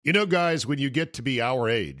You know, guys, when you get to be our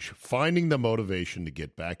age, finding the motivation to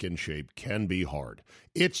get back in shape can be hard.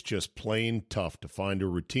 It's just plain tough to find a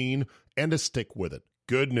routine and to stick with it.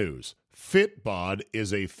 Good news. Fitbod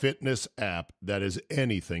is a fitness app that is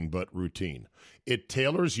anything but routine. It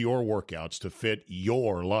tailors your workouts to fit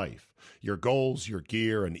your life, your goals, your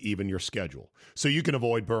gear, and even your schedule, so you can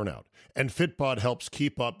avoid burnout. And Fitbod helps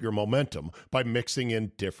keep up your momentum by mixing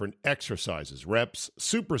in different exercises, reps,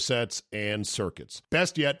 supersets, and circuits.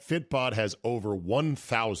 Best yet, Fitbod has over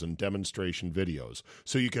 1,000 demonstration videos,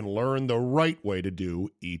 so you can learn the right way to do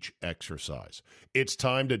each exercise. It's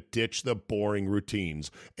time to ditch the boring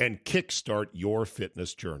routines and kickstart your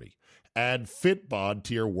fitness journey. Add Fitbod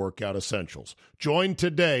to your workout essentials. Join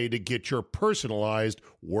today to get your personalized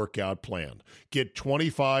workout plan. Get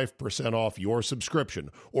 25% off your subscription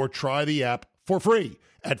or try the app for free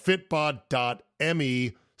at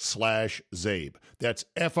fitbod.me/Zabe. That's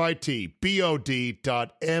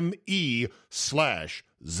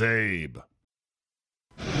fitbod.me/Zabe.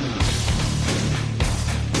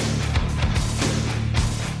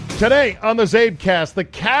 Today on the Zabecast, the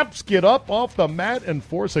Caps get up off the mat and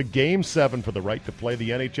force a Game 7 for the right to play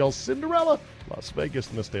the NHL Cinderella Las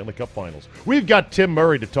Vegas in the Stanley Cup Finals. We've got Tim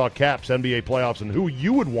Murray to talk Caps, NBA playoffs, and who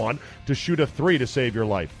you would want to shoot a 3 to save your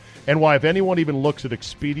life. And why, if anyone even looks at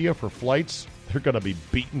Expedia for flights, they're going to be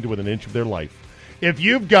beaten to within an inch of their life. If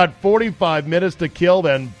you've got 45 minutes to kill,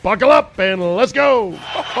 then buckle up and let's go! Here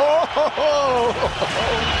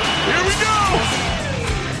we go!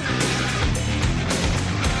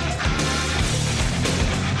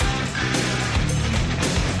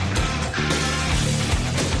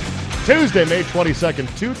 Tuesday, May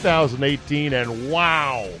 22nd, 2018, and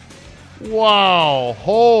wow,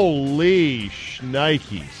 holy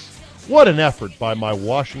shnikes. What an effort by my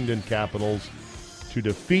Washington Capitals to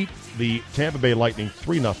defeat the Tampa Bay Lightning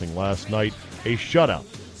 3-0 last night, a shutout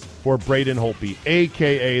for Braden Holtby,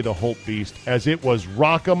 a.k.a. the Holt Beast, as it was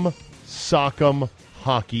rock'em, sock'em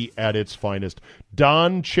hockey at its finest.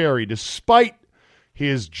 Don Cherry, despite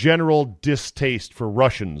his general distaste for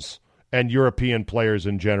Russians and European players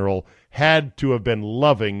in general, had to have been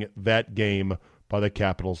loving that game by the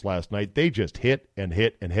Capitals last night. They just hit and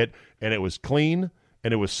hit and hit, and it was clean,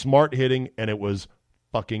 and it was smart hitting, and it was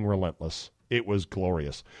fucking relentless. It was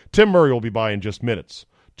glorious. Tim Murray will be by in just minutes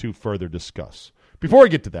to further discuss. Before I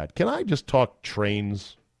get to that, can I just talk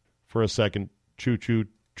trains for a second? Choo-choo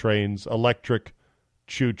trains, electric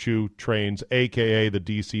choo-choo trains, a.k.a. the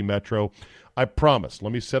D.C. Metro. I promise,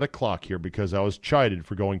 let me set a clock here because I was chided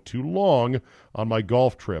for going too long on my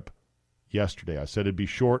golf trip yesterday. I said it'd be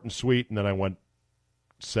short and sweet, and then I went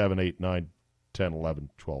 7, 8, 9, 10, 11,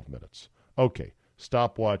 12 minutes. Okay,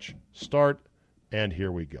 stopwatch, start, and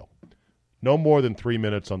here we go. No more than 3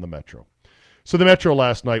 minutes on the Metro. So the Metro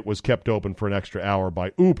last night was kept open for an extra hour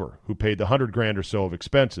by Uber, who paid the $100,000 or so of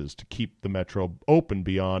expenses to keep the Metro open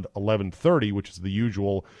beyond 11:30, which is the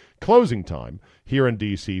usual closing time here in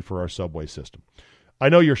D.C. for our subway system. I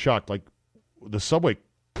know you're shocked. Like, the subway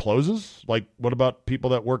closes? Like, what about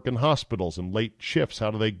people that work in hospitals and late shifts?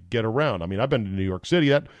 How do they get around? I mean, I've been to New York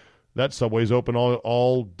City. That subway's open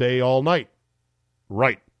all day, all night.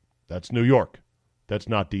 Right. That's New York. That's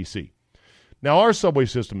not D.C. Now, our subway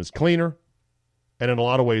system is cleaner and in a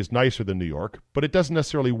lot of ways nicer than New York, but it doesn't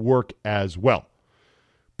necessarily work as well.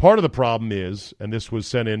 Part of the problem is, and this was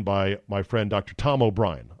sent in by my friend Dr. Tom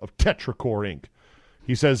O'Brien of Tetracore Inc.,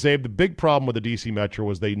 he says, Zabe, the big problem with the D.C. Metro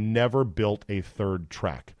was they never built a third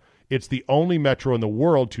track. It's the only metro in the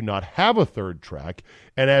world to not have a third track,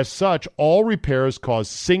 and as such, all repairs cause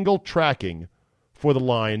single tracking for the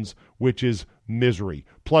lines, which is misery.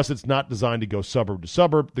 Plus, it's not designed to go suburb to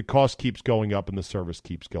suburb. The cost keeps going up and the service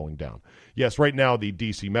keeps going down. Yes, right now the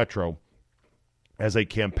D.C. Metro has a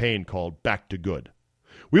campaign called Back to Good.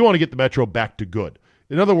 We want to get the Metro back to good.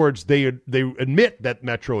 In other words, they admit that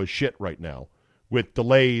Metro is shit right now with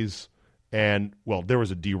delays and, well, there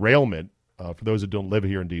was a derailment, for those that don't live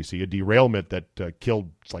here in D.C., a derailment that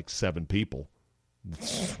killed like 7 people.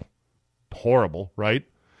 It's horrible, right?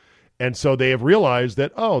 And so they have realized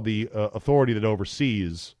that, the authority that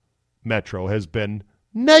oversees Metro has been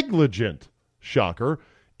negligent, shocker,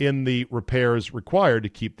 in the repairs required to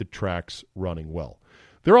keep the tracks running well.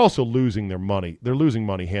 They're also losing their money. They're losing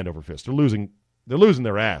money hand over fist. They're losing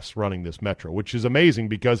their ass running this Metro, which is amazing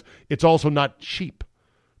because it's also not cheap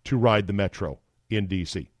to ride the Metro in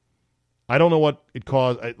D.C. I don't know what it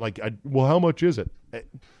costs. How much is it?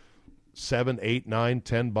 $7, $8, $9,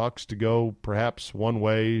 $10 to go perhaps one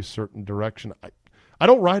way, certain direction. I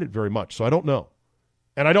don't ride it very much, so I don't know.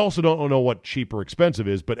 And I also don't know what cheap or expensive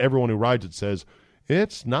is, but everyone who rides it says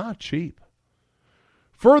it's not cheap.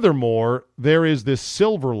 Furthermore, there is this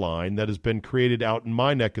silver line that has been created out in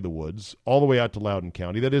my neck of the woods, all the way out to Loudoun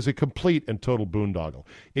County, that is a complete and total boondoggle.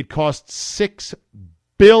 It costs $6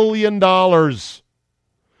 billion.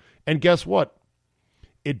 And guess what?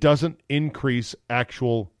 It doesn't increase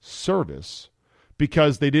actual service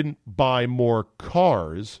because they didn't buy more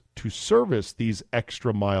cars to service these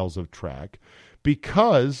extra miles of track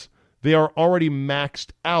because they are already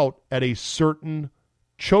maxed out at a certain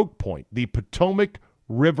choke point. The Potomac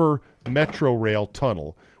River Metro Rail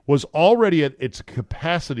Tunnel was already at its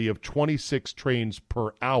capacity of 26 trains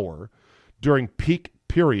per hour during peak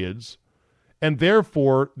periods, and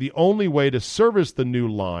therefore the only way to service the new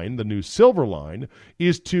line, the new Silver Line,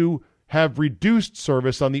 is to have reduced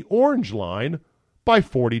service on the Orange Line by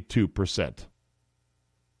 42%.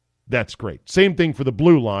 That's great. Same thing for the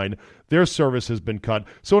Blue Line. Their service has been cut.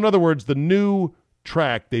 So in other words, the new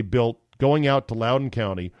track they built going out to Loudoun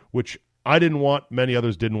County, which I didn't want, many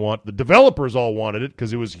others didn't want. The developers all wanted it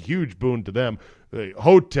because it was a huge boon to them.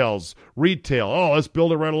 Hotels, retail, let's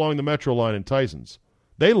build it right along the Metro line in Tysons.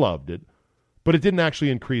 They loved it, but it didn't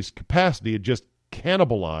actually increase capacity. It just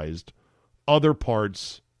cannibalized other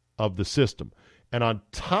parts of the system. And on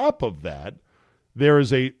top of that, there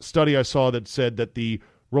is a study I saw that said that the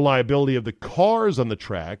reliability of the cars on the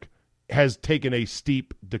track has taken a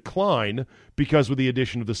steep decline because with the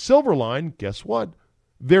addition of the Silver Line, guess what?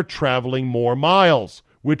 They're traveling more miles,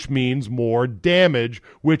 which means more damage,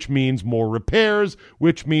 which means more repairs,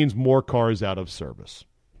 which means more cars out of service.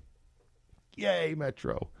 Yay,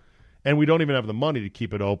 Metro. And we don't even have the money to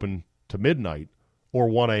keep it open to midnight or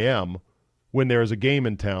 1 a.m. when there is a game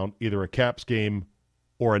in town, either a Caps game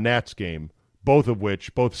or a Nats game, both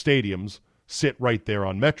stadiums sit right there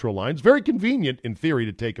on Metro lines. Very convenient, in theory,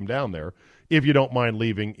 to take them down there if you don't mind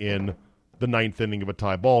leaving in the 9th inning of a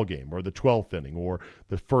tie ball game or the 12th inning or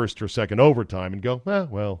the first or second overtime and go,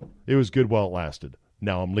 well, it was good while it lasted.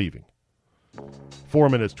 Now I'm leaving. 4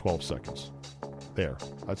 minutes, 12 seconds. There.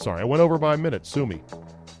 Sorry, I went over by a minute. Sue me.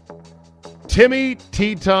 Timmy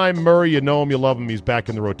Tea Time Murray, you know him, you love him. He's back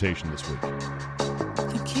in the rotation this week.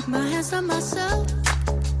 Can keep my hands on myself.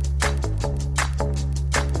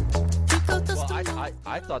 Well,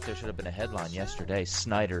 I thought there should have been a headline yesterday.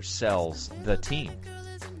 Snyder sells the team.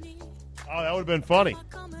 Oh, that would have been funny.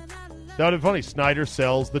 That would have been funny. Snyder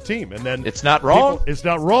sells the team. And then it's not wrong. It's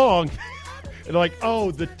not wrong. And like,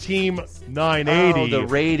 the team 980. Oh, the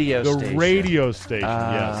radio station. The radio station,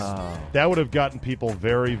 yes. That would have gotten people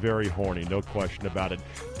very, very horny, no question about it.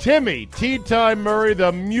 Timmy, Tea Time Murray,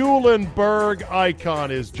 the Muhlenberg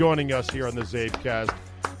icon, is joining us here on the Zabecast.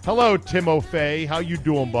 Hello, Timofey. How you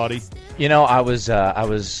doing, buddy? You know, I was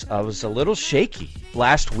a little shaky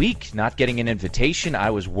last week, not getting an invitation. I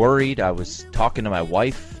was worried. I was talking to my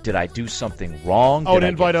wife. Did I do something wrong? Did an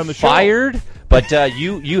invite on the show? Fired? But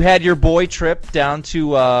you had your boy trip down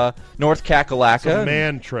to North Kakalaka. It's a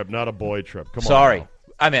man trip, not a boy trip. Come on. Sorry,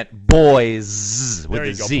 I meant boys with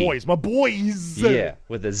a Z. There you go, boys. My boys. Yeah,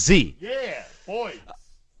 with a Z. Yeah, boys.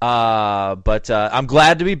 But I'm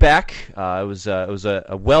glad to be back. It was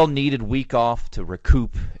a well-needed week off to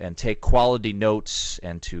recoup and take quality notes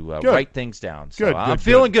and to write things down. So I'm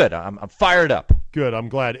feeling good. I'm fired up. Good. I'm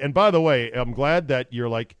glad. And by the way, I'm glad that you're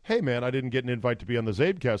like, hey, man, I didn't get an invite to be on the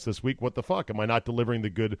Zabecast this week. What the fuck? Am I not delivering the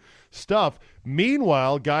good stuff?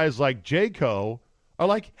 Meanwhile, guys like Jayco are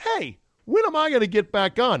like, hey, when am I going to get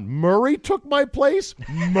back on? Murray took my place?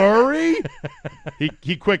 Murray?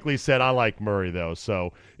 He quickly said, I like Murray, though.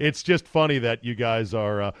 So it's just funny that you guys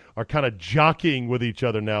are kind of jockeying with each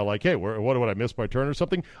other now. Like, hey, what did I miss my turn or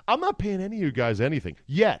something? I'm not paying any of you guys anything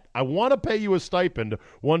yet. I want to pay you a stipend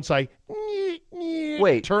once I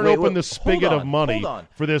turn open the spigot of money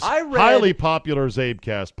for this highly popular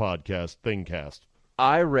Zabecast podcast, Thingcast.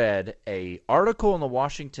 I read an article in the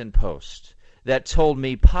Washington Post that told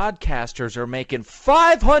me podcasters are making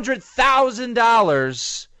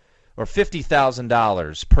 $500,000 or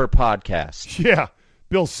 $50,000 per podcast. Yeah,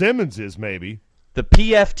 Bill Simmons is maybe. The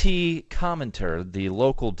PFT commenter, the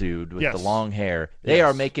local dude with the long hair, they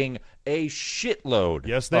are making a shitload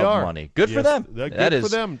of money. Good for them. Good for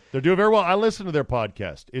them. They're doing very well. I listen to their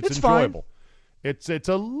podcast. It's enjoyable. Fine. It's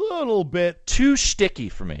a little bit too sticky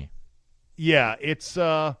for me. Yeah, it's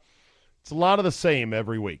a lot of the same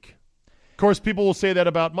every week. Of course, people will say that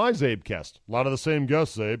about my Zabecast. A lot of the same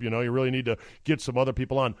guests, Zabe. You know, you really need to get some other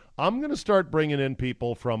people on. I'm going to start bringing in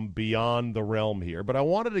people from beyond the realm here, but I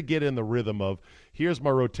wanted to get in the rhythm of here's my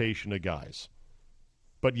rotation of guys.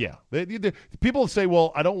 But yeah, people say,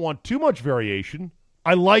 well, I don't want too much variation.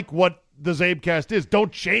 I like what the Zabecast is.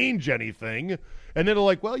 Don't change anything. And then they're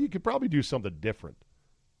like, well, you could probably do something different.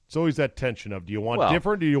 It's always that tension of, do you want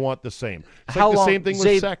different or do you want the same? It's how like the long, same thing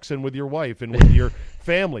with sex and with your wife and with your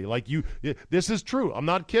family. Like this is true. I'm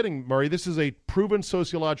not kidding, Murray. This is a proven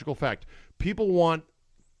sociological fact. People want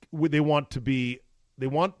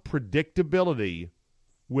predictability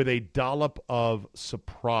with a dollop of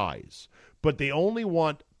surprise, but they only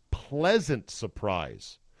want pleasant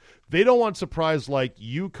surprise. They don't want surprise like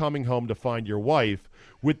you coming home to find your wife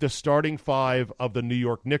with the starting five of the New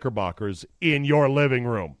York Knickerbockers in your living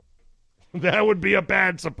room. That would be a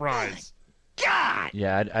bad surprise. God!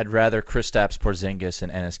 Yeah, I'd rather Kristaps Porzingis and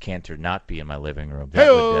Enes Kanter not be in my living room.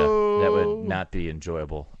 That would not be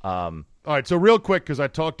enjoyable. All right, so real quick, because I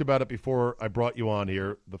talked about it before I brought you on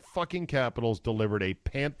here, the fucking Capitals delivered a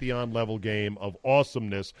Pantheon-level game of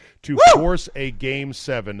awesomeness to force a Game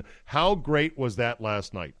 7. How great was that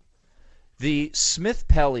last night? The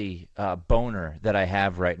Smith-Pelly boner that I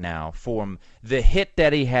have right now from the hit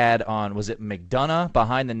that he had on, was it McDonough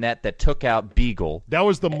behind the net that took out Beagle? That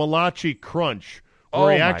was the Malachi crunch.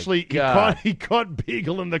 Where he caught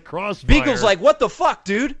Beagle in the crossfire. Beagle's like, what the fuck,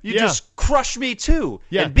 dude? You just crushed me too.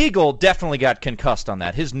 Yeah. And Beagle definitely got concussed on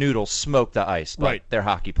that. His noodle smoked the ice. But right. They're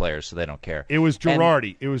hockey players, so they don't care. It was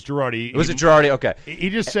Girardi. Was it Girardi? Okay. He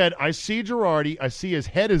just said, I see Girardi. I see his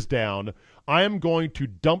head is down. I am going to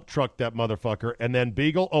dump truck that motherfucker. And then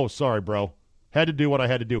Beagle, oh, sorry, bro. Had to do what I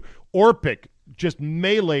had to do. Orpik just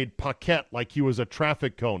meleeed Paquette like he was a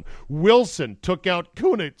traffic cone. Wilson took out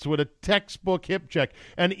Kunitz with a textbook hip check.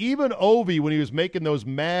 And even Ovi, when he was making those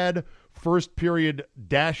mad first-period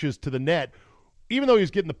dashes to the net, even though he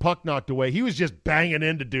was getting the puck knocked away, he was just banging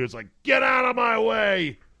into dudes like, get out of my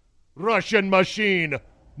way! Russian machine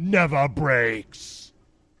never breaks.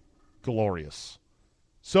 Glorious.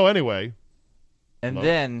 So anyway... And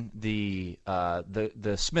then the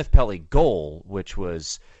Smith-Pelly goal, which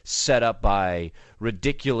was set up by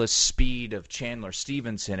ridiculous speed of Chandler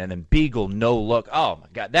Stevenson, and then Beagle no look. Oh my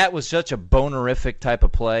God, that was such a bonerific type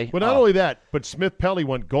of play. But not only that, but Smith-Pelly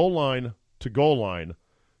went goal line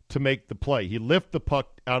to make the play. He lifted the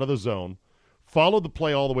puck out of the zone, followed the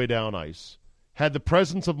play all the way down ice, had the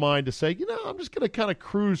presence of mind to say, I'm just going to kind of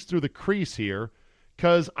cruise through the crease here,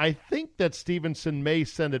 because I think that Stevenson may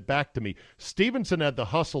send it back to me. Stevenson had the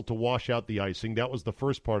hustle to wash out the icing. That was the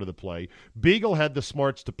first part of the play. Beagle had the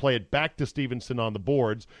smarts to play it back to Stevenson on the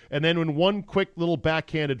boards. And then in one quick little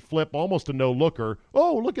backhanded flip, almost a no-looker,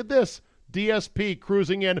 oh, look at this. DSP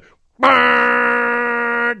cruising in.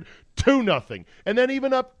 2-0. And then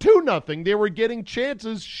even up 2-0, they were getting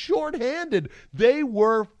chances shorthanded. They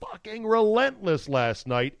were fucking relentless last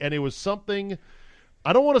night, and it was something...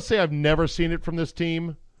 I don't want to say I've never seen it from this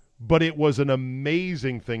team, but it was an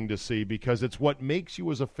amazing thing to see because it's what makes you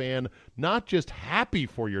as a fan not just happy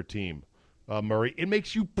for your team, Murray. It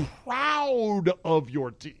makes you proud of your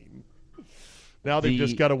team. Now they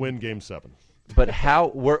just got to win Game 7. But how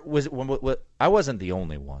was it? I wasn't the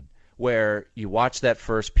only one where you watch that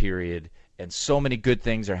first period and so many good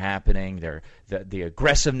things are happening. The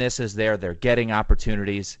aggressiveness is there. They're getting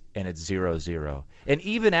opportunities, and it's 0-0. And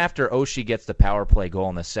even after Oshie gets the power play goal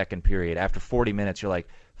in the second period, after 40 minutes, you're like,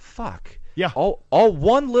 fuck. Yeah. All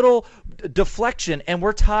one little deflection, and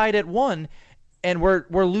we're tied at 1, and we're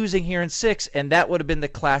losing here in 6, and that would have been the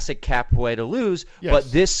classic Cap way to lose. Yes.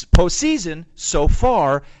 But this postseason, so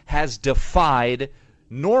far, has defied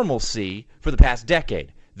normalcy for the past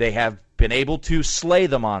decade. They have been able to slay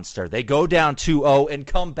the monster. They go down 2-0 and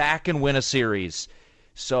come back and win a series.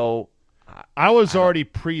 So I was already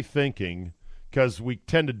pre-thinking, because we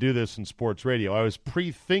tend to do this in sports radio, I was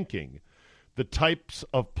pre-thinking the types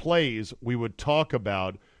of plays we would talk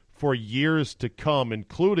about for years to come,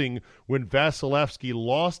 including when Vasilevsky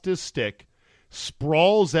lost his stick,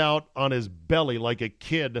 sprawls out on his belly like a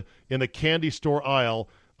kid in the candy store aisle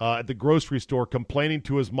at the grocery store, complaining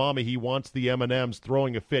to his mommy he wants the M&Ms,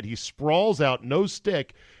 throwing a fit. He sprawls out, no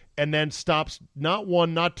stick, and then stops not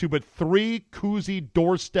one, not two, but 3 koozie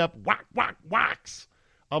doorstep whacks.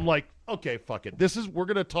 I'm like, okay, fuck it. We're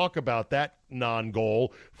going to talk about that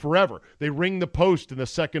non-goal forever. They ring the post in the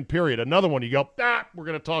second period. Another one, you go, we're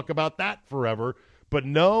going to talk about that forever. But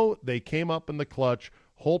no, they came up in the clutch.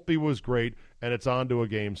 Holtby was great, and it's on to a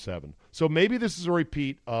Game 7. So maybe this is a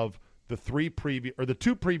repeat of the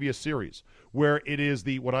 2 previous series, where it is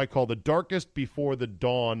what I call the darkest before the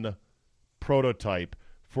dawn prototype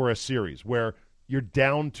for a series, where you're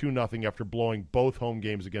down 2-0 after blowing both home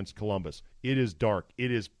games against Columbus. It is dark.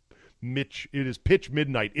 It is pitch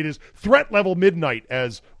midnight. It is threat level midnight,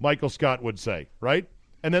 as Michael Scott would say, right?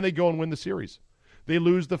 And then they go and win the series. They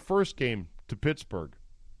lose the first game to Pittsburgh,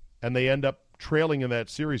 and they end up trailing in that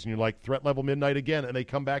series, and you're like, threat level midnight again, and they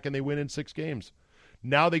come back and they win in 6 games.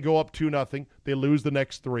 Now they go up 2-0. They lose the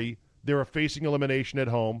next 3. They're facing elimination at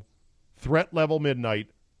home. Threat level midnight,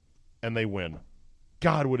 and they win.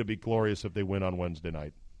 God, would it be glorious if they win on Wednesday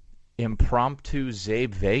night. Impromptu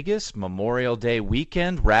Zabe Vegas Memorial Day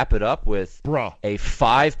weekend. Wrap it up with Bruh. a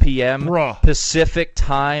 5 p.m. Bruh. Pacific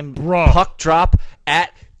time Bruh. puck drop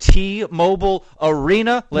at T-Mobile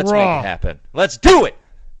Arena. Let's make it happen. Let's do it.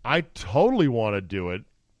 I totally want to do it.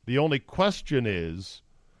 The only question is,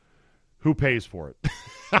 who pays for it?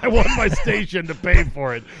 I want my station to pay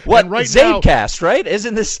for it. What? And right Zabecast, right?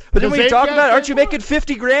 Isn't this? But didn't we talk about? Aren't you making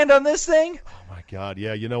 $50,000 on this thing? Oh my God!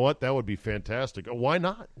 Yeah, you know what? That would be fantastic. Why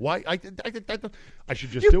not? Why? I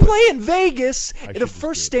should just you do it. You play in Vegas in the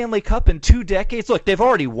first Stanley Cup in 2 decades. Look, they've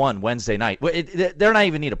already won Wednesday night. They're not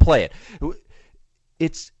even need to play it.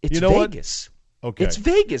 It's Vegas. What? Okay, it's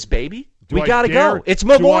Vegas, baby. We got to go. It's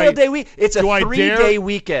Memorial Day week. It's a 3-day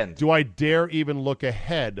weekend. Do I dare even look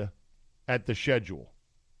ahead at the schedule?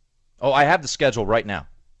 Oh, I have the schedule right now.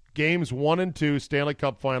 Games 1 and 2 Stanley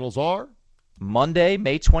Cup Finals are? Monday,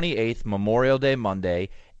 May 28th, Memorial Day Monday,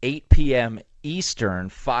 8 p.m. Eastern,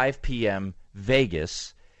 5 p.m.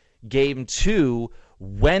 Vegas. Game 2,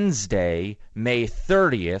 Wednesday, May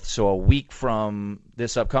 30th, so a week from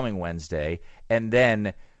this upcoming Wednesday. And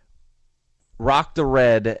then Rock the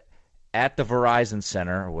Red at the Verizon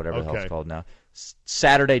Center, or whatever the hell it's called now,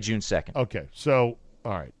 Saturday, June 2nd. Okay, so,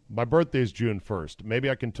 all right. My birthday is June 1st. Maybe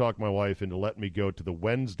I can talk my wife into letting me go to the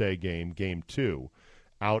Wednesday game, Game 2,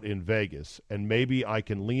 out in Vegas, and maybe I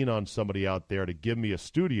can lean on somebody out there to give me a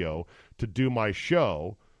studio to do my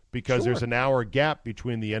show because there's an hour gap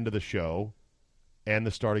between the end of the show and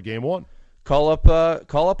the start of Game 1. Call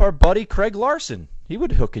up our buddy Craig Larson. He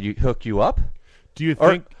would hook you up. Do you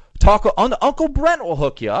think Uncle Brent will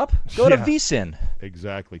hook you up? Go to VSiN.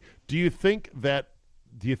 Exactly. Do you think that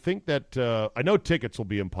I know tickets will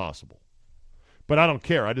be impossible, but I don't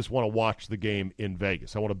care. I just want to watch the game in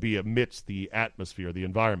Vegas. I want to be amidst the atmosphere, the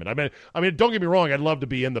environment. I mean, don't get me wrong. I'd love to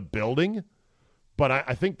be in the building, but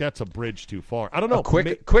I think that's a bridge too far. I don't know.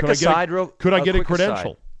 Quick aside, could I get a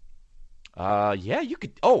credential? Yeah, you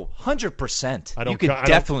could. 100%. You could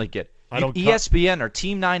definitely get. ESPN or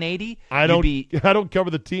Team 980. I don't cover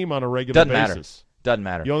the team on a regular basis. Doesn't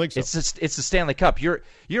matter. You don't think so? It's the Stanley Cup. You're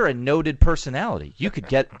a noted personality. You could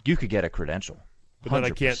get a credential.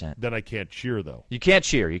 100%. But then I can't cheer though. You can't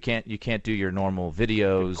cheer. You can't do your normal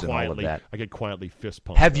videos and all of that. I get quietly fist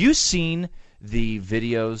pumped. Have you seen the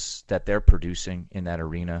videos that they're producing in that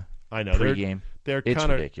arena? I know. Pregame. It's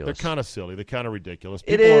ridiculous. They're kind of silly. They're kind of ridiculous.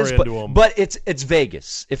 People are into them. But it's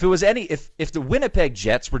Vegas. If it was if the Winnipeg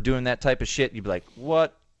Jets were doing that type of shit, you'd be like,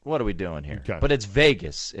 what are we doing here? Okay. But it's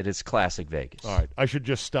Vegas. It is classic Vegas. All right. I should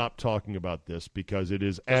just stop talking about this because it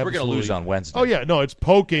is absolutely. We're going to lose on Wednesday. Oh yeah, no, it's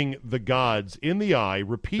poking the gods in the eye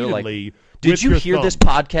repeatedly. Did you hear this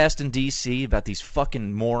podcast in D.C. about these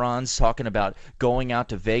fucking morons talking about going out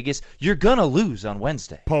to Vegas? You're going to lose on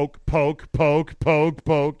Wednesday. Poke.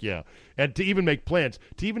 Yeah. And to even make plans,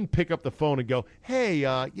 to even pick up the phone and go, hey,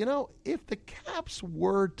 if the Caps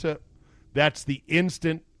were to – that's the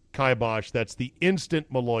instant kibosh. That's the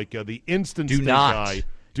instant Maloika, the instant Do stink not eye.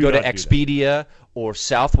 go to Expedia or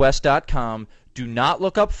Southwest.com. Do not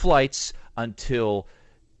look up flights until –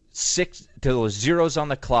 till zero's on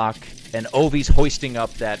the clock and Ovi's hoisting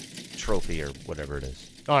up that trophy or whatever it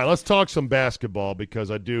is. All right, let's talk some basketball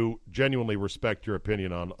because I do genuinely respect your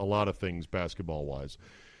opinion on a lot of things basketball-wise.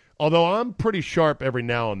 Although I'm pretty sharp every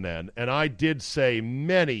now and then, and I did say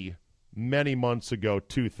many, many months ago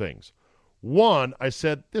 2 things. One, I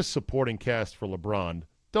said this supporting cast for LeBron,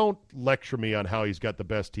 don't lecture me on how he's got the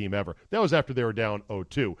best team ever. That was after they were down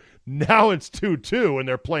 0-2. Now it's 2-2, and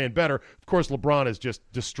they're playing better. Of course, LeBron is just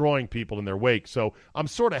destroying people in their wake, so I'm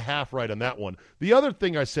sort of half right on that one. The other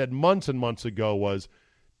thing I said months and months ago was,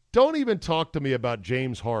 don't even talk to me about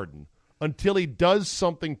James Harden until he does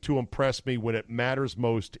something to impress me when it matters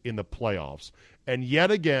most in the playoffs. And yet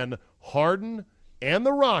again, Harden and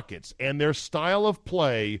the Rockets and their style of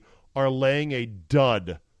play are laying a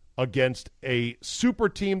dud against a super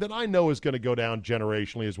team that I know is going to go down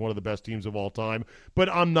generationally as one of the best teams of all time, but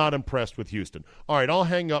I'm not impressed with Houston. All right, I'll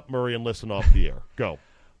hang up, Murray, and listen off the air. Go.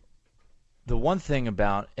 The one thing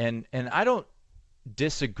about, and I don't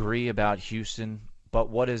disagree about Houston, but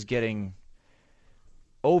what is getting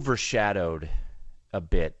overshadowed a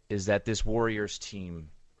bit is that this Warriors team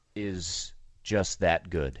is just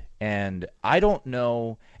that good. And I don't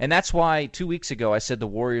know, and that's why 2 weeks ago I said the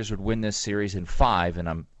Warriors would win this series in 5, and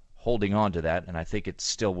I'm holding on to that, and I think it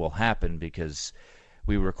still will happen because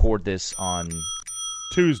we record this on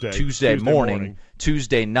Tuesday morning.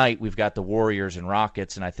 Tuesday night, we've got the Warriors and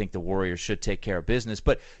Rockets, and I think the Warriors should take care of business.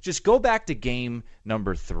 But just go back to game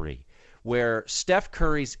number 3, where Steph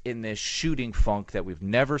Curry's in this shooting funk that we've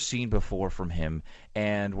never seen before from him,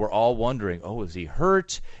 and we're all wondering, is he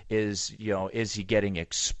hurt? Is he getting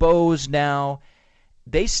exposed now?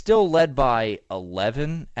 They still led by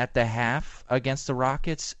 11 at the half against the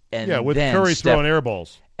Rockets. And with Curry throwing air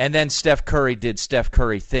balls. And then Steph Curry did Steph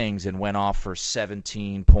Curry things and went off for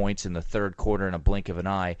 17 points in the third quarter in a blink of an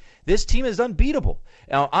eye. This team is unbeatable.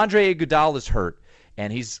 Now, Andre Iguodala is hurt,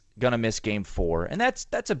 and he's going to miss Game 4, and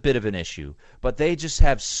that's a bit of an issue. But they just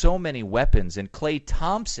have so many weapons, and Klay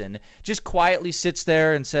Thompson just quietly sits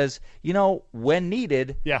there and says, when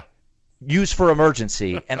needed, use for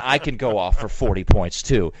emergency, and I can go off for 40 points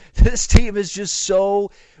too. This team is just so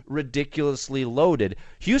ridiculously loaded.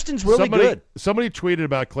 Houston's really good. Somebody tweeted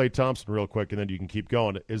about Klay Thompson real quick, and then you can keep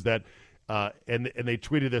going, is that and they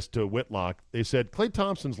tweeted this to Whitlock. They said, Klay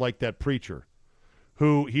Thompson's like that preacher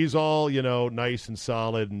who he's all, nice and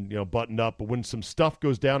solid and, buttoned up, but when some stuff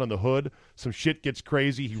goes down on the hood, some shit gets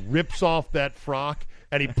crazy, he rips off that frock,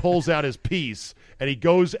 and he pulls out his piece, and he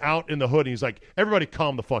goes out in the hood, and he's like, everybody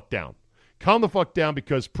calm the fuck down. Calm the fuck down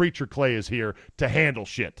because Preacher Klay is here to handle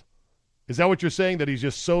shit. Is that what you're saying, that he's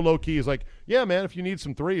just so low-key? He's like, yeah, man, if you need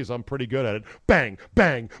some threes, I'm pretty good at it. Bang,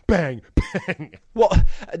 bang, bang, bang. Well,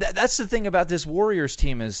 that's the thing about this Warriors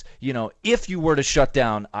team is, if you were to shut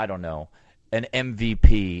down, I don't know, an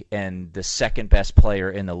MVP and the second-best player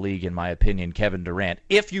in the league, in my opinion, Kevin Durant,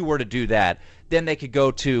 if you were to do that, then they could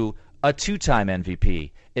go to a 2-time MVP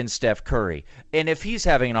in Steph Curry. And if he's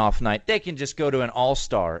having an off night, they can just go to an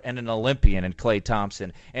all-star and an Olympian in Klay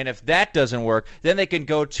Thompson. And if that doesn't work, then they can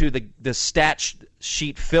go to the stat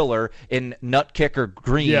sheet filler in Nutkicker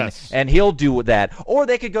Green, and he'll do that. Or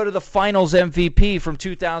they could go to the Finals MVP from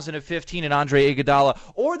 2015 and Andre Iguodala.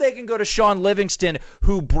 Or they can go to Sean Livingston,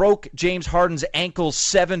 who broke James Harden's ankles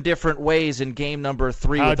 7 different ways in game number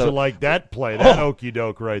 3. How'd you like that play? That okey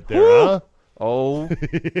doke right there, huh? Oh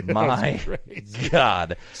my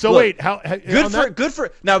God! So look, wait, how good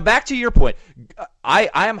for now? Back to your point.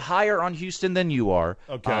 I am higher on Houston than you are.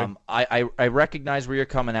 Okay. I recognize where you're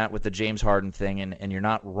coming at with the James Harden thing, and you're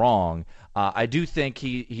not wrong. I do think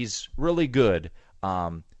he's really good.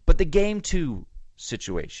 But the game 2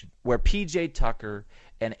 situation where PJ Tucker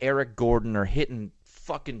and Eric Gordon are hitting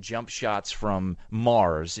fucking jump shots from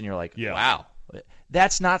Mars, and you're like, wow,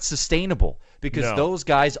 that's not sustainable because those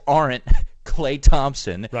guys aren't Klay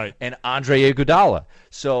Thompson and Andre Iguodala.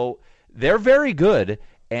 So they're very good,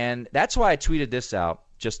 and that's why I tweeted this out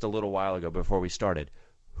just a little while ago before we started.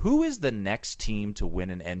 Who is the next team to win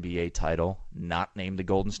an NBA title not named the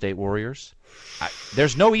Golden State Warriors?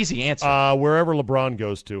 There's no easy answer. Wherever LeBron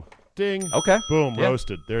goes to. Ding. Okay. Boom.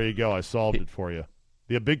 Roasted. There you go. I solved it for you.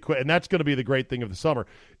 And that's going to be the great thing of the summer.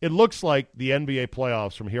 It looks like the NBA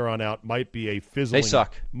playoffs from here on out might be a fizzling. They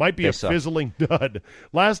suck. Fizzling dud.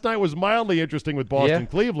 Last night was mildly interesting with Boston,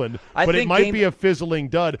 Cleveland, but it might be a fizzling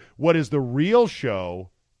dud. What is the real show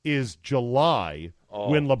is July,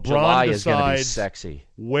 when LeBron July decides, is gonna be sexy.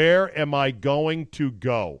 Where am I going to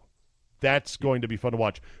go? That's going to be fun to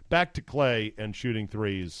watch. Back to Klay and shooting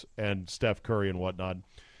threes and Steph Curry and whatnot.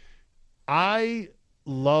 I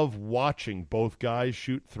love watching both guys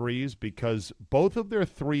shoot threes because both of their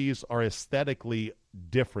threes are aesthetically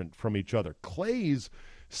different from each other. Klay's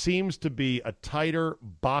seems to be a tighter,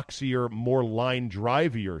 boxier, more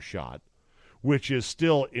line-drivier shot, which is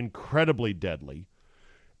still incredibly deadly.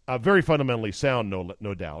 Very fundamentally sound,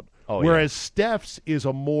 no doubt. Whereas Steph's is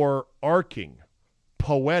a more arcing,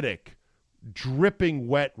 poetic, dripping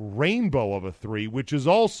wet rainbow of a three, which is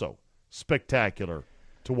also spectacular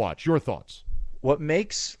to watch. Your thoughts? What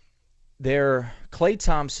makes Klay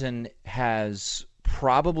Thompson has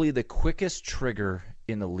probably the quickest trigger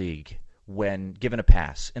in the league when given a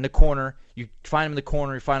pass. In the corner, you find him in the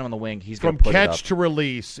corner, you find him on the wing, he's going to put it up. From catch to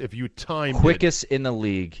release, if you time quickest in the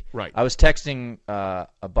league. Right. I was texting a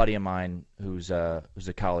buddy of mine who's a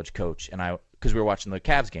college coach, and because we were watching the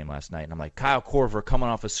Cavs game last night, and I'm like, Kyle Korver coming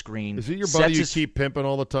off a screen. Is it your buddy you keep pimping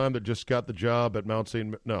all the time that just got the job at Mount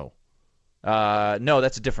St. No. No,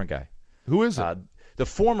 that's a different guy. Who is it? The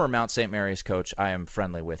former Mount St. Mary's coach I am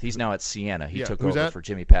friendly with. He's now at Siena. He took over for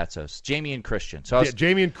Jimmy Patsos. Jamie and Christian.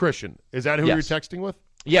 Jamie and Christian. Is that who you're texting with?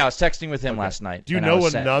 Yeah, I was texting with him last night. Do you know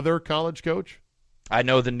another college coach? I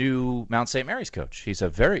know the new Mount St. Mary's coach. He's a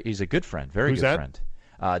good friend. Very good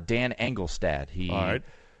friend. Dan Engelstad. All right.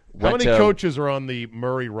 How many coaches are on the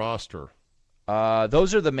Murray roster?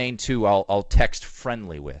 Those are the main two I'll text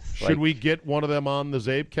friendly with. Should we get one of them on the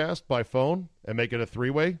Zabecast by phone and make it a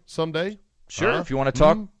 3-way someday? Sure, if you want to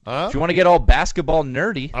talk, if you want to get all basketball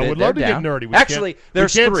nerdy, I would love to down. get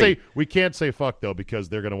nerdy. We can't say fuck though because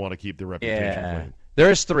they're going to want to keep their reputation clean.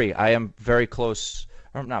 There's 3. I am very close.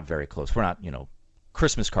 Or not very close. We're not,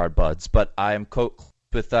 Christmas card buds, but I am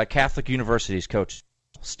with Catholic University's coach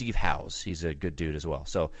Steve Howes. He's a good dude as well.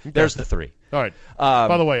 So there's the 3. All right.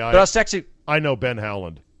 By the way, I was texting. I know Ben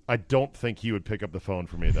Howland. I don't think he would pick up the phone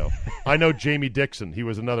for me, though. I know Jamie Dixon. He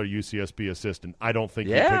was another UCSB assistant. I don't think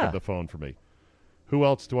he'd pick up the phone for me. Who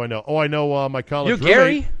else do I know? Oh, I know my college roommate.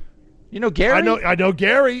 Gary? You know Gary? I know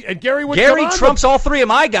Gary, and Gary would come on. Trumps all 3 of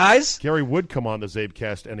my guys. Gary would come on the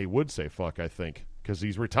Zabecast, and he would say fuck, I think, because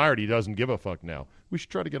he's retired. He doesn't give a fuck now. We should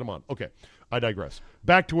try to get him on. Okay, I digress.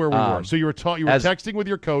 Back to where we were. So you were texting with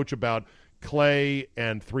your coach about Clay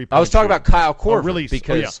and 3-point. I was talking about Kyle Korver. Oh, really?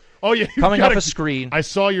 Because coming off a screen. I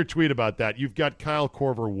saw your tweet about that. You've got Kyle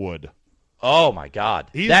Korver Wood. Oh, my God.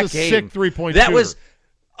 He's that a game, sick 3-point that shooter. Was,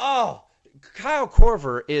 Kyle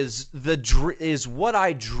Korver is what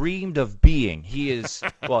I dreamed of being. He is,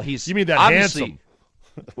 he's You mean that handsome?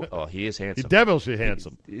 Oh, he is handsome. He's devilishly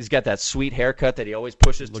handsome. He's got that sweet haircut that he always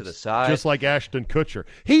pushes to the side. Just like Ashton Kutcher.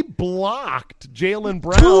 He blocked Jaylen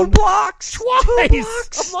Brown. 2 blocks. Twice. 2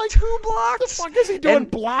 blocks. I'm like, 2 blocks. What the fuck is he doing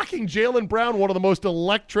blocking Jaylen Brown, one of the most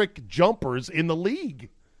electric jumpers in the league?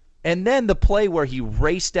 And then the play where he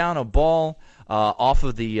raced down a ball off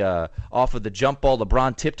of the jump ball.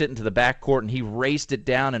 LeBron tipped it into the backcourt, and he raced it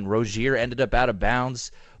down, and Rozier ended up out of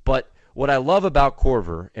bounds. But what I love about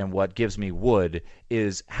Korver and what gives me wood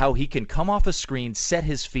is how he can come off a screen, set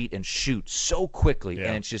his feet, and shoot so quickly,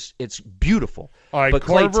 and it's beautiful. All right, but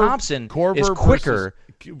Klay Thompson is quicker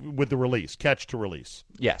with the release, catch to release.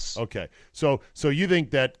 Yes. Okay. So you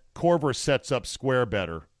think that Korver sets up square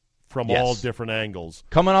better from all different angles?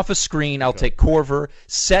 Coming off a screen, I'll take Korver.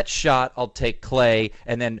 Set shot, I'll take Klay,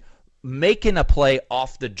 and then making a play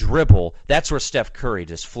off the dribble, that's where Steph Curry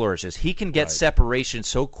just flourishes. He can get separation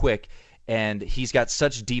so quick, and he's got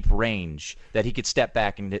such deep range that he could step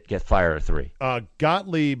back and get fire a 3.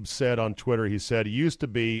 Gottlieb said on Twitter, he said it used to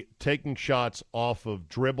be taking shots off of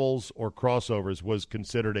dribbles or crossovers was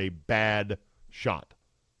considered a bad shot,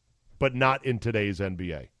 but not in today's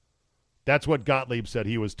NBA. That's what Gottlieb said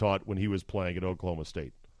he was taught when he was playing at Oklahoma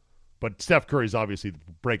State. But Steph Curry's obviously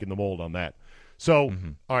breaking the mold on that. So,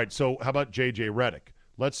 all right, so how about J.J. Redick?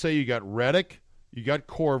 Let's say you got Redick, you got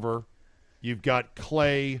Korver, you've got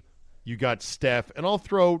Clay, you got Steph, and I'll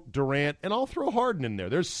throw Durant, and I'll throw Harden in there.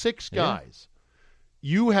 There's 6 guys.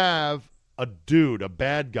 You have a dude, a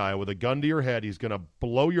bad guy with a gun to your head. He's going to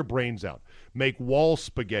blow your brains out, make wall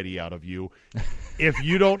spaghetti out of you if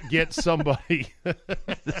you don't get somebody.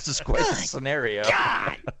 This is quite a scenario.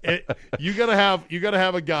 You gotta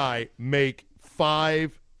have a guy make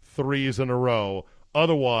 5 threes in a row.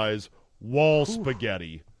 Otherwise, wall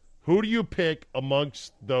spaghetti. Who do you pick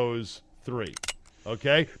amongst those 3?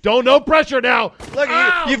 Okay, no pressure now. Look,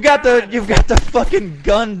 you've got the fucking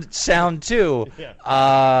gun sound too. Yeah.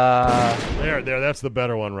 There. That's the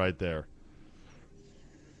better one right there.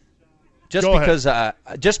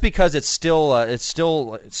 Just because it's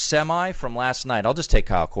still semi from last night, I'll just take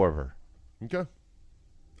Kyle Korver. Okay,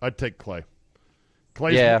 I'd take Clay.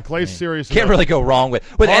 Clay's serious. Can't really go wrong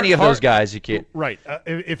with any of those guys. You can't. Right.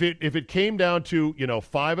 If it came down to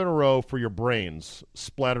 5 in a row for your brains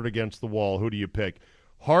splattered against the wall, who do you pick?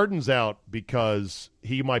 Harden's out because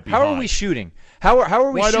he might be. How are we shooting? How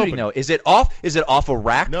are we Wide shooting open. though? Is it off a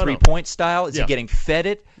rack 3-point style? Is he getting fed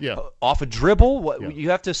it? Yeah. Off a dribble? What you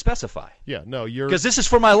have to specify. Yeah. No, you're because this is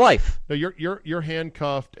for my life. No, you're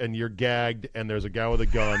handcuffed and you're gagged, and there's a guy with a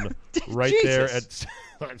gun right there at.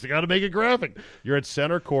 So got to make it graphic. You're at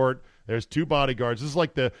center court. There's 2 bodyguards. This is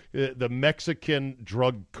like the Mexican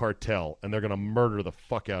drug cartel, and they're going to murder the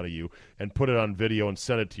fuck out of you and put it on video and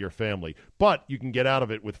send it to your family. But you can get out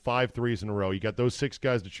of it with 5 threes in a row. You got those 6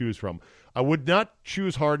 guys to choose from. I would not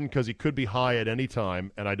choose Harden because he could be high at any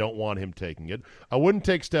time, and I don't want him taking it. I wouldn't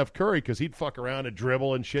take Steph Curry because he'd fuck around and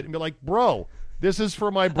dribble and shit and be like, bro, this is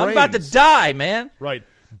for my brains. I'm about to die, man. Right.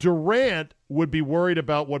 Durant would be worried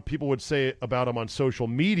about what people would say about him on social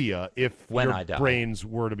media if your brains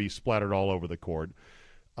were to be splattered all over the court.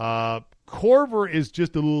 Korver is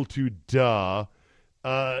just a little too duh.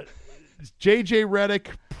 J.J. Redick,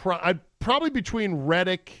 probably between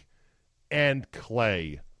Redick and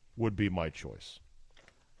Clay would be my choice.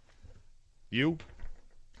 You?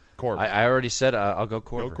 Korver. I already said I'll go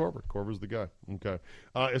Korver. Go Korver. Korver's the guy. Okay.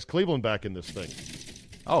 Is Cleveland back in this thing?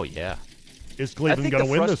 Oh, yeah. Is Cleveland going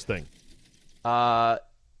to win this thing? Game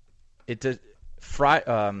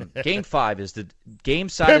 5 is the game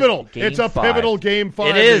side. Pivotal. Game it's a 5. pivotal game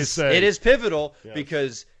 5. It is. It is pivotal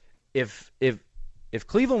because if if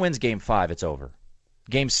Cleveland wins Game 5, it's over.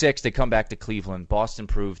 Game 6, they come back to Cleveland. Boston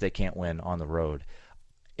proved they can't win on the road.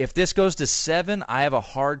 If this goes to 7, I have a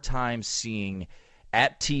hard time seeing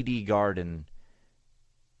at TD Garden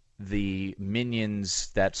the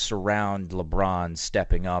minions that surround LeBron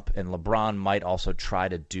stepping up, and LeBron might also try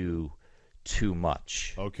to do too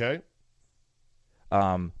much. Okay.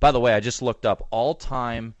 By the way, I just looked up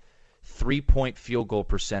all-time three-point field goal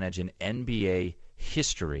percentage in NBA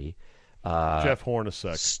history. Jeff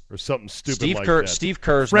Hornacek or something stupid Steve like Kerr, that. Steve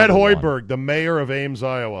Kerr's Fred number Hoiberg, 1. the mayor of Ames,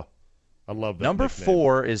 Iowa. I love that Number nickname.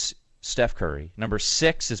 4 is Steph Curry. Number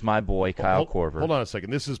 6 is my boy Kyle Korver. Hold on a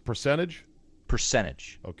second. This is percentage?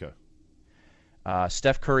 Percentage. Okay.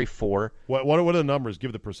 Steph Curry 4. What are the numbers?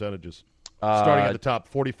 Give the percentages. Starting at the top,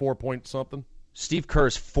 44 point something? Steve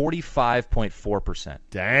Kerr's 45.4%.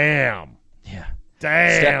 Damn. Yeah.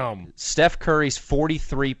 Damn. Steph Curry's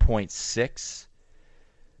 43.6.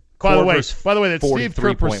 By the way, that 43.1. Steve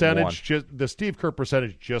Kerr percentage, the Steve Kerr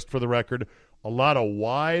percentage, just for the record, a lot of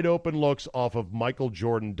wide open looks off of Michael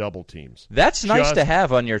Jordan double teams. That's nice Just to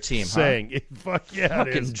have on your team, saying, fuck yeah,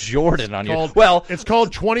 Fucking it is. Jordan on your. Well, it's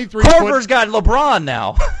called 23. Korver's got LeBron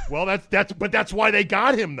now. Well, that's why they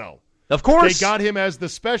got him though. Of course, they got him as the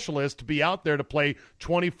specialist to be out there to play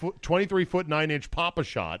 23 foot 9-inch Papa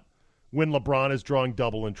shot when LeBron is drawing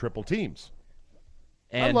double and triple teams.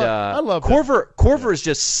 And I love Korver is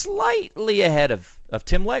just slightly ahead of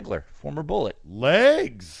Tim Legler, former Bullet.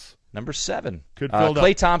 Legs. Number 7. Could fill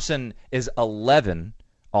Klay Thompson is 11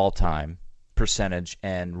 all-time percentage,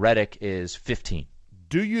 and Redick is 15.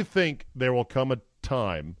 Do you think there will come a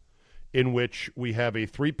time in which we have a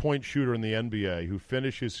three-point shooter in the NBA who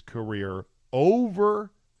finishes his career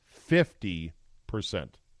over 50%?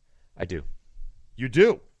 I do. You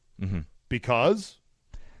do? Mm-hmm. Because?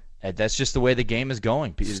 That's just the way the game is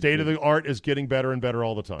going. State of the art is getting better and better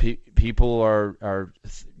all the time. People are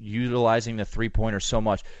utilizing the three-pointer so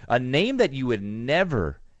much. A name that you would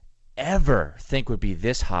never, ever think would be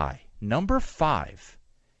this high. Number 5,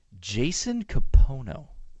 Jason Kapono.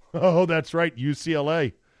 Oh, that's right,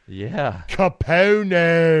 UCLA. Yeah.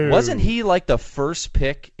 Kapono. Wasn't he like the first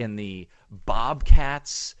pick in the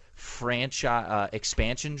Bobcats franchise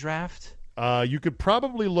expansion draft? You could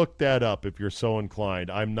probably look that up if you're so inclined.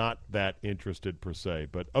 I'm not that interested per se,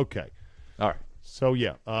 but okay. All right. So,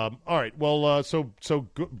 yeah. All right. Well,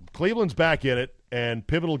 Cleveland's back in it, and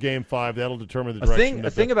pivotal Game 5, that'll determine the direction. A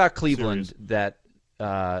thing about Cleveland series. that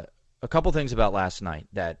a couple things about last night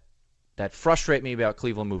that frustrate me about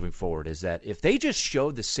Cleveland moving forward is that if they just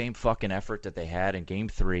showed the same fucking effort that they had in Game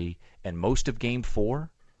 3 and most of Game 4,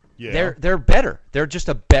 they're better. They're just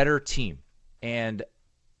a better team. And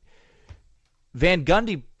Van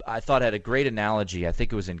Gundy, I thought, had a great analogy. I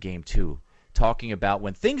think it was in Game 2, talking about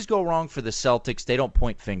when things go wrong for the Celtics, they don't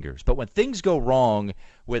point fingers. But when things go wrong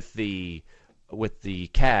with the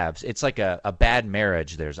Cavs, it's like a bad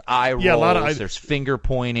marriage. There's eye rolls, there's finger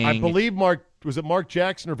pointing. I believe Mark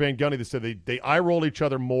Jackson or Van Gundy that said they eye roll each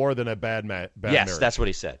other more than a bad marriage. Yes, that's what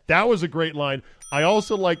he said. That was a great line. I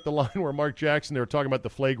also like the line where Mark Jackson, they were talking about the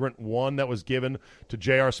flagrant one that was given to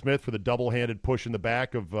J.R. Smith for the double-handed push in the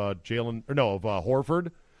back of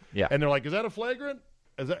Horford. Yeah. And they're like, is that a flagrant?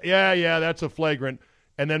 Yeah, that's a flagrant.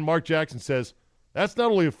 And then Mark Jackson says, that's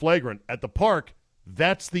not only a flagrant. At the park,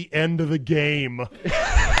 that's the end of the game.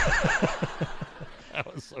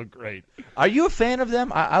 That was so great. Are you a fan of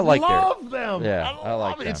them? I like them. Yeah, I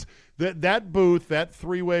like them. them. It's that booth, that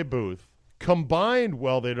three-way booth, combined,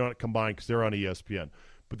 well, they don't combine because they're on ESPN,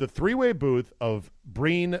 but the three-way booth of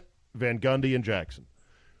Breen, Van Gundy, and Jackson,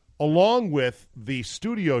 along with the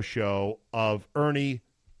studio show of Ernie,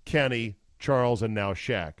 Kenny, Charles, and now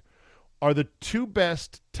Shaq, are the two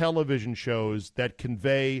best television shows that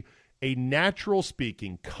convey a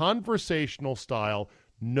natural-speaking, conversational style,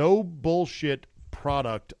 no bullshit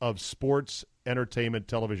product of sports, entertainment,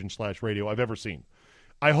 television / radio I've ever seen.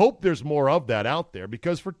 I hope there's more of that out there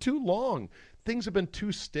because for too long, things have been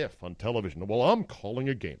too stiff on television. Well, I'm calling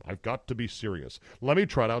a game. I've got to be serious. Let me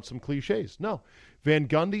trot out some cliches. No. Van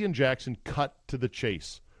Gundy and Jackson cut to the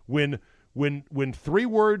chase. When 3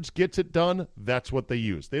 words gets it done, that's what they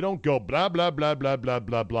use. They don't go blah, blah, blah, blah, blah,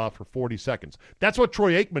 blah, blah for 40 seconds. That's what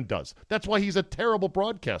Troy Aikman does. That's why he's a terrible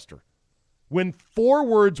broadcaster. When 4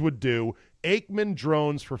 words would do, Aikman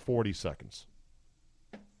drones for 40 seconds.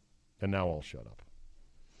 And now I'll shut up.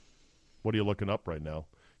 What are you looking up right now?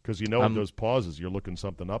 Because with those pauses, you're looking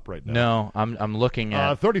something up right now. No, I'm looking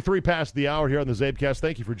at 33 past the hour here on the Zabecast.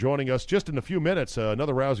 Thank you for joining us. Just in a few minutes,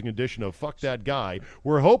 another rousing edition of Fuck That Guy.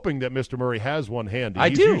 We're hoping that Mr. Murray has one handy.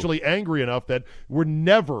 He's usually angry enough that we're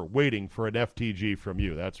never waiting for an FTG from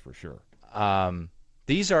you. That's for sure. The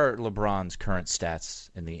These are LeBron's current stats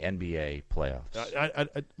in the NBA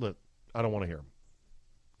playoffs. Look, I don't want to hear them.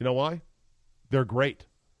 You know why? They're great.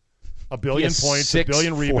 1 billion points, 1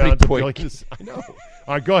 billion rebounds, 1 billion. I know.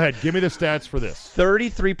 All right, go ahead. Give me the stats for this.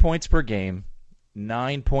 33 points per game,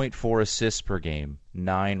 9.4 assists per game,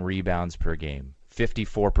 9 rebounds per game,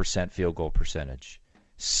 54% field goal percentage,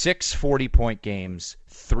 6 40-point games,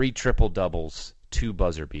 3 triple-doubles, 2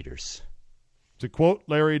 buzzer beaters. To quote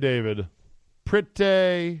Larry David,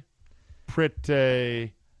 pretty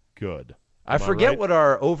good. I forget what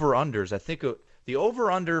our over-unders. I think the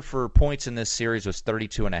over-under for points in this series was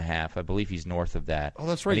 32.5. I believe he's north of that. Oh,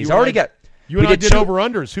 that's right. And he's already got. You and I did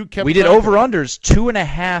over-unders. Who kept? We did over-unders 2.5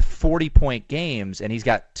 40-point games, and he's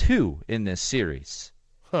got 2 in this series.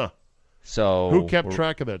 Huh. So who kept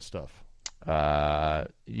track of that stuff?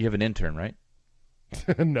 You have an intern, right?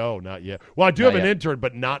 No, not yet. Well, I do have an intern,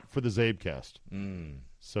 but not for the Zabecast.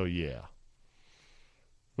 So, yeah.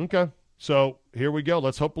 Okay. So, here we go.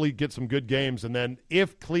 Let's hopefully get some good games. And then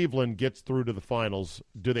if Cleveland gets through to the finals,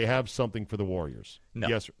 do they have something for the Warriors? No.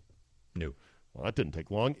 Yes. No. Well, that didn't take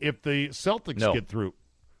long. If the Celtics get through,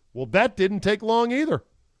 well, that didn't take long either.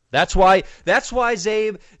 That's why,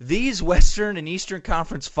 Zabe, these Western and Eastern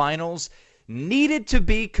Conference finals needed to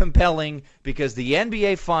be compelling because the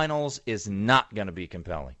NBA Finals is not going to be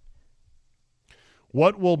compelling.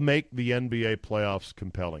 What will make the NBA playoffs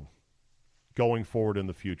compelling going forward in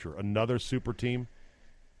the future? Another super team?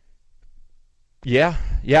 Yeah.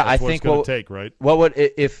 That's I what think it's going to take, right? What would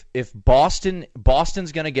if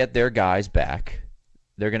Boston's going to get their guys back?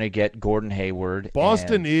 They're going to get Gordon Hayward.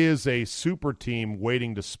 Boston is a super team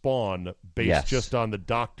waiting to spawn based just on the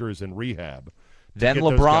doctors and rehab. Then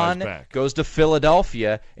LeBron goes to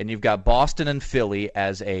Philadelphia, and you've got Boston and Philly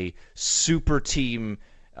as a super team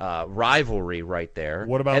rivalry right there.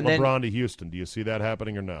 What about LeBron to Houston? Do you see that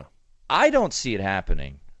happening or no? I don't see it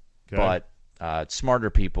happening, but smarter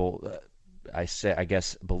people, I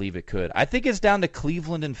guess, believe it could. I think it's down to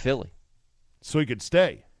Cleveland and Philly. So he could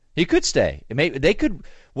stay. He could stay. They could.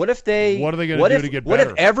 What are they going to do to get better? What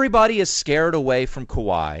if everybody is scared away from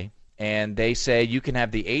Kawhi? And they say you can have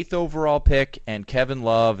the 8th overall pick and Kevin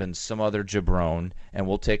Love and some other jabron, and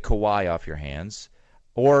we'll take Kawhi off your hands.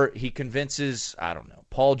 Or he convinces, I don't know,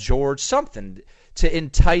 Paul George, something to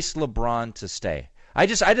entice LeBron to stay. I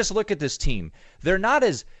just look at this team. They're not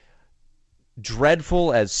as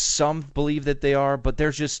dreadful as some believe that they are, but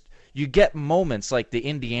there's just, you get moments like the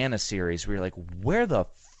Indiana series where you're like, where the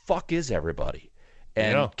fuck is everybody?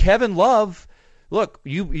 And Kevin Love, look,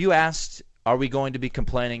 you asked, are we going to be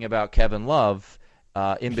complaining about Kevin Love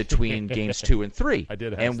in between games 2 and 3? I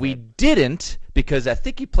did ask and that. we didn't because I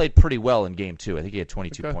think he played pretty well in game 2. I think he had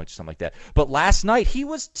 22 points or something like that. But last night he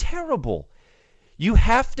was terrible. You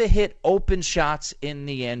have to hit open shots in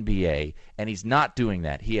the NBA, and he's not doing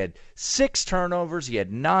that. He had 6 turnovers. He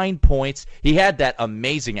had 9 points. He had that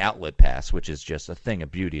amazing outlet pass, which is just a thing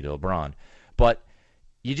of beauty to LeBron. But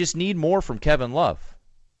you just need more from Kevin Love.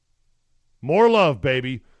 More love,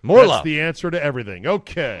 baby. More love. That's the answer to everything.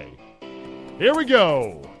 Okay. Here we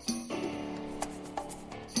go.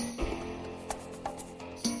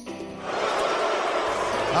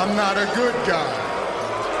 I'm not a good guy.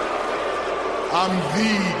 I'm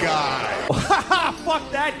the guy.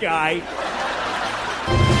 Fuck that guy.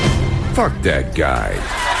 Fuck that guy.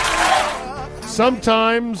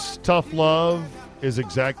 Sometimes tough love is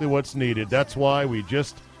exactly what's needed. That's why we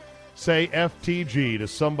just say FTG to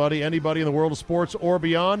somebody, anybody in the world of sports or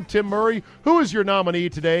beyond. Tim Murray, who is your nominee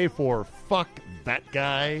today for Fuck That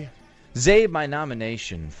Guy? Zabe, my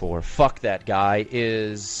nomination for Fuck That Guy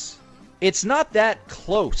is It's Not That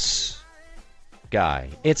Close Guy.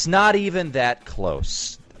 It's not even that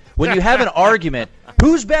close. When you have an argument,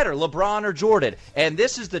 who's better, LeBron or Jordan? And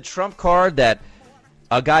this is the trump card that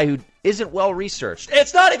a guy who isn't well researched.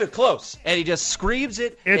 It's not even close. And he just screams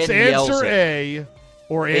it and yells it. It's answer A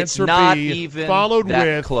or answer not B even followed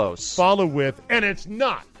that with, and it's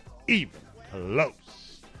not even close.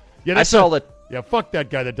 Yeah, I saw that. Yeah, fuck that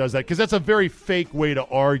guy that does that because that's a very fake way to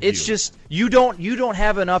argue. It's just you don't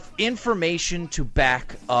have enough information to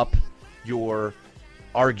back up your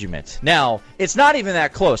argument. Now, it's not even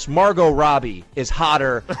that close. Margot Robbie is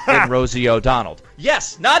hotter than Rosie O'Donnell.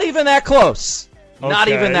 Yes, not even that close. Not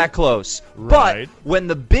even that close. Right. But when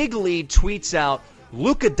the big lead tweets out,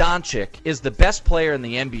 Luka Doncic is the best player in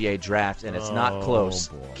the NBA draft, and it's not close.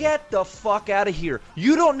 Boy. Get the fuck out of here.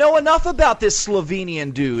 You don't know enough about this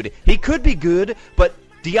Slovenian dude. He could be good, but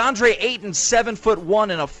DeAndre Ayton, 7'1"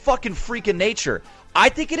 and a fucking freak of nature. I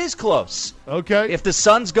think it is close. Okay. If the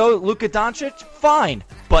Suns go Luka Doncic, fine.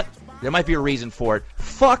 But there might be a reason for it.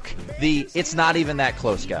 Fuck the it's not even that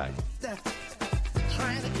close guy.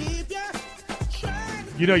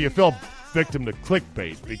 You fell victim to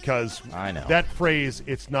clickbait because I know that phrase,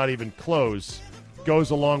 "it's not even close,"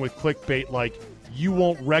 goes along with clickbait like, "you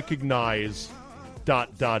won't recognize ...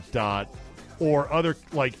 or other,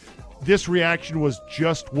 like, "this reaction was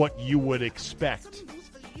just what you would expect ...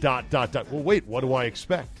 Well, wait, what do I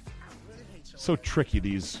expect?" So tricky,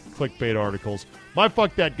 these clickbait articles. My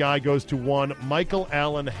Fuck That Guy goes to one Michael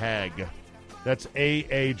Allen Hagg. That's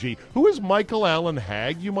AAG. Who is Michael Allen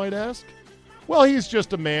Hagg, you might ask? Well, he's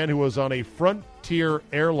just a man who was on a Frontier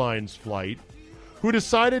Airlines flight who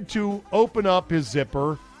decided to open up his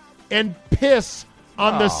zipper and piss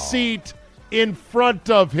on the seat in front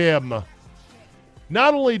of him.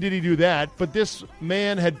 Not only did he do that, but this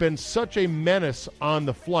man had been such a menace on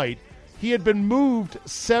the flight, he had been moved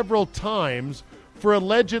several times for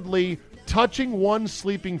allegedly touching one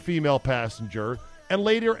sleeping female passenger and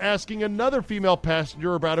later asking another female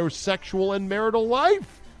passenger about her sexual and marital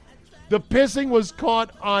life. The pissing was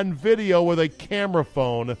caught on video with a camera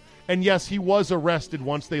phone, and yes, he was arrested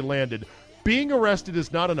once they landed. Being arrested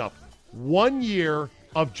is not enough. 1 year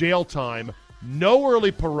of jail time, no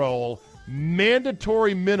early parole,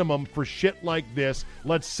 mandatory minimum for shit like this.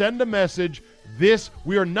 Let's send a message.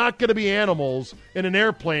 We are not going to be animals in an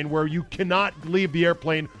airplane where you cannot leave the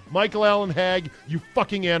airplane. Michael Allen Hagg, you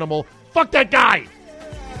fucking animal. Fuck that guy!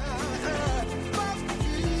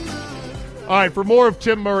 All right, for more of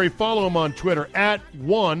Tim Murray, follow him on Twitter at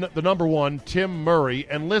 @1 Tim Murray,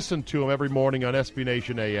 and listen to him every morning on SB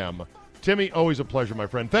Nation AM. Timmy, always a pleasure, my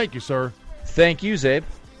friend. Thank you, sir. Thank you, Zabe.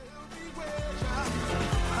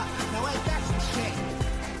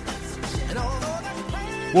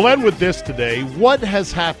 We'll end with this today. What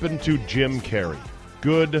has happened to Jim Carrey?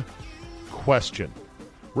 Good question.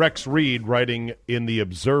 Rex Reed, writing in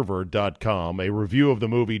TheObserver.com, a review of the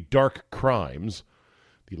movie Dark Crimes,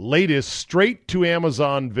 the latest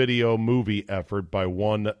straight-to-Amazon video movie effort by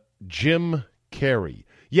one Jim Carrey.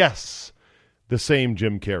 Yes, the same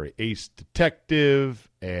Jim Carrey, Ace Detective,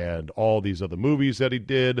 and all these other movies that he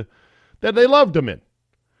did that they loved him in.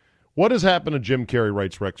 What has happened to Jim Carrey,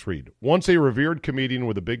 writes Rex Reed. Once a revered comedian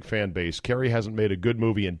with a big fan base, Carrey hasn't made a good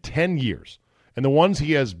movie in 10 years, and the ones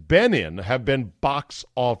he has been in have been box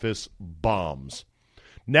office bombs.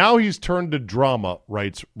 Now he's turned to drama,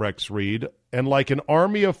 writes Rex Reed, and like an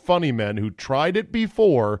army of funny men who tried it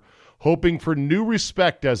before, hoping for new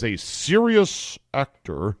respect as a serious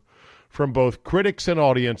actor from both critics and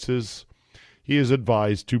audiences, he is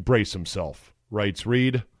advised to brace himself, writes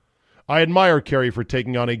Reed. I admire Carrey for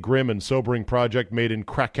taking on a grim and sobering project made in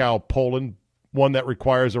Krakow, Poland, one that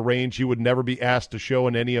requires a range he would never be asked to show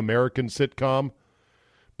in any American sitcom.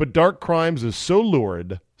 But Dark Crimes is so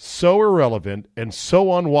lurid, so irrelevant, and so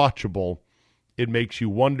unwatchable, it makes you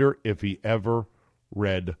wonder if he ever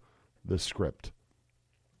read the script.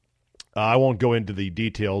 I won't go into the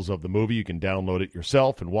details of the movie. You can download it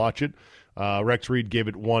yourself and watch it. Rex Reed gave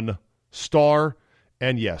it 1 star,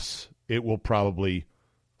 and yes, it will probably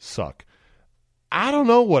suck. I don't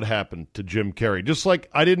know what happened to Jim Carrey, just like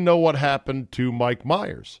I didn't know what happened to Mike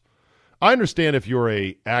Myers. I understand if you're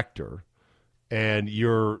an actor and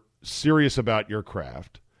you're serious about your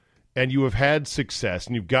craft and you have had success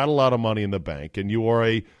and you've got a lot of money in the bank and you are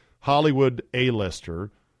a Hollywood A-lister,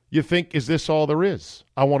 you think, is this all there is?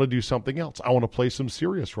 I want to do something else. I want to play some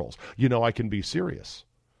serious roles. I can be serious.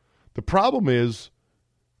 The problem is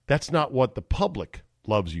that's not what the public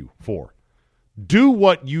loves you for. Do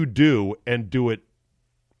what you do and do it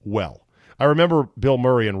well. I remember Bill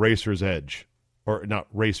Murray in Razor's Edge.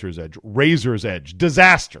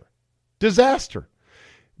 Disaster.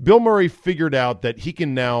 Bill Murray figured out that he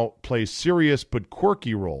can now play serious but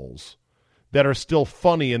quirky roles that are still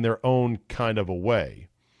funny in their own kind of a way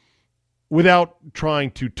without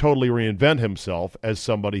trying to totally reinvent himself as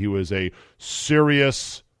somebody who is a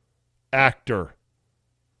serious actor.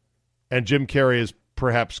 And Jim Carrey is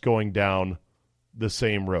perhaps going down the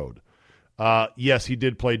same road. Yes, he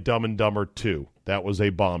did play Dumb and Dumber 2. That was a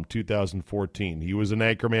bomb, 2014. He was in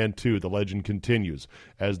Anchorman 2, The Legend Continues,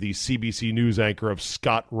 as the CBC News anchor of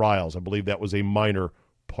Scott Riles. I believe that was a minor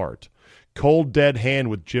part. Cold Dead Hand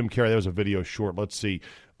with Jim Carrey. That was a video short. Let's see.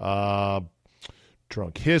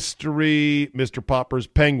 Drunk History, Mr. Popper's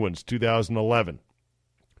Penguins, 2011.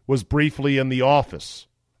 Was briefly in The Office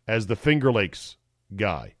as the Finger Lakes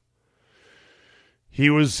guy. He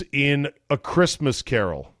was in A Christmas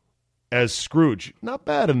Carol as Scrooge. Not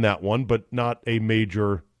bad in that one, but not a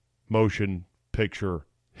major motion picture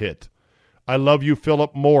hit. I Love You,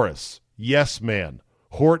 Philip Morris. Yes Man.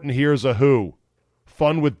 Horton Hears a Who.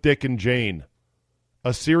 Fun with Dick and Jane.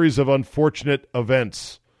 A Series of Unfortunate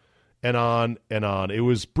Events. and on and on. It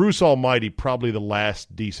was Bruce Almighty, probably the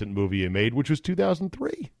last decent movie he made, which was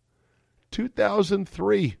 2003.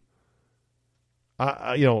 2003.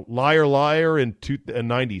 Liar Liar in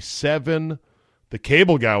 97. The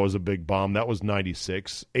Cable Guy was a big bomb. That was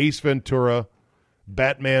 96. Ace Ventura,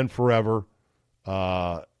 Batman Forever,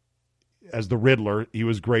 as the Riddler. He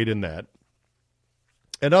was great in that.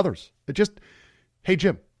 And others. Hey,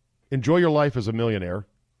 Jim, enjoy your life as a millionaire.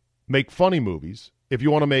 Make funny movies. If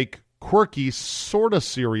you want to make quirky, sort of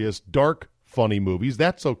serious, dark, funny movies,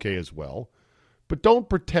 that's okay as well. But don't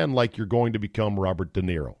pretend like you're going to become Robert De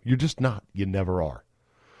Niro. You're just not. You never are.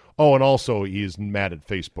 Oh, and also he is mad at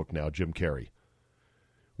Facebook now, Jim Carrey.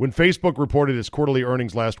 When Facebook reported its quarterly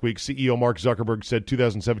earnings last week, CEO Mark Zuckerberg said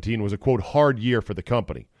 2017 was a, quote, hard year for the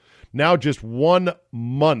company. Now, just 1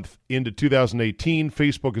 month into 2018,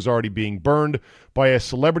 Facebook is already being burned by a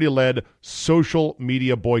celebrity-led social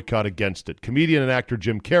media boycott against it. Comedian and actor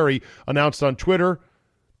Jim Carrey announced on Twitter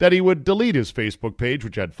that he would delete his Facebook page,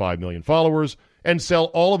 which had 5 million followers, and sell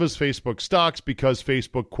all of his Facebook stocks because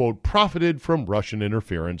Facebook, quote, profited from Russian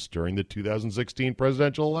interference during the 2016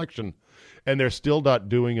 presidential election. And they're still not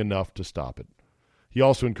doing enough to stop it. He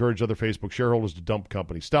also encouraged other Facebook shareholders to dump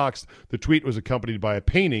company stocks. The tweet was accompanied by a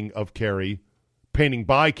painting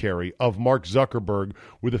by Carrey of Mark Zuckerberg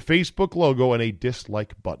with a Facebook logo and a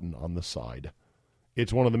dislike button on the side.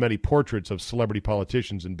 It's one of the many portraits of celebrity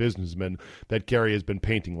politicians and businessmen that Carrey has been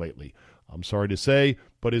painting lately. I'm sorry to say,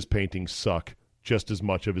 but his paintings suck just as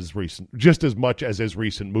much as his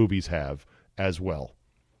recent movies have as well.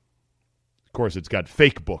 Of course, it's got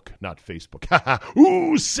fake book, not Facebook.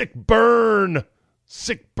 Ooh, sick burn.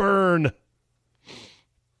 Sick burn.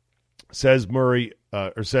 Says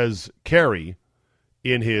Carrey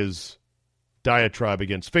in his diatribe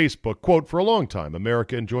against Facebook, quote, for a long time,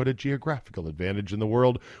 America enjoyed a geographical advantage in the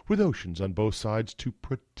world with oceans on both sides to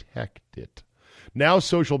protect it. Now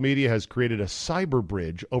social media has created a cyber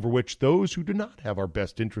bridge over which those who do not have our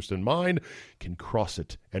best interest in mind can cross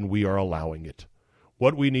it, and we are allowing it.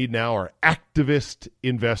 What we need now are activist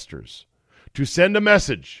investors to send a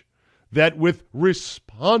message that with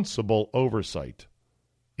responsible oversight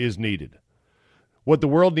is needed. What the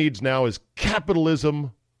world needs now is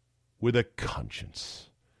capitalism with a conscience.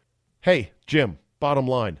 Hey, Jim, bottom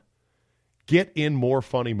line, get in more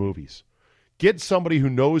funny movies. Get somebody who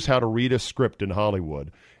knows how to read a script in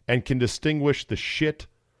Hollywood and can distinguish the shit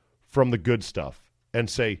from the good stuff and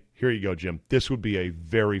say, here you go, Jim. This would be a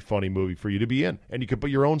very funny movie for you to be in, and you can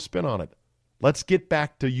put your own spin on it. Let's get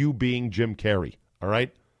back to you being Jim Carrey, all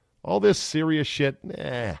right? All this serious shit,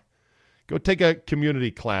 go take a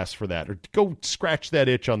community class for that, or go scratch that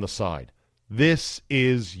itch on the side. This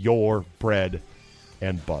is your bread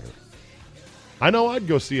and butter. I know I'd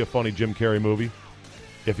go see a funny Jim Carrey movie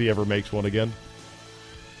if he ever makes one again.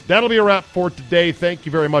 That'll be a wrap for today. Thank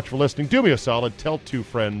you very much for listening. Do me a solid. Tell 2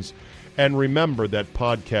 friends. And remember that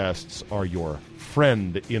podcasts are your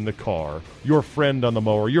friend in the car, your friend on the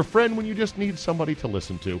mower, your friend when you just need somebody to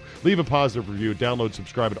listen to. Leave a positive review, download,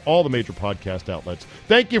 subscribe at all the major podcast outlets.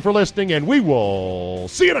 Thank you for listening, and we will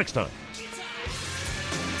see you next time.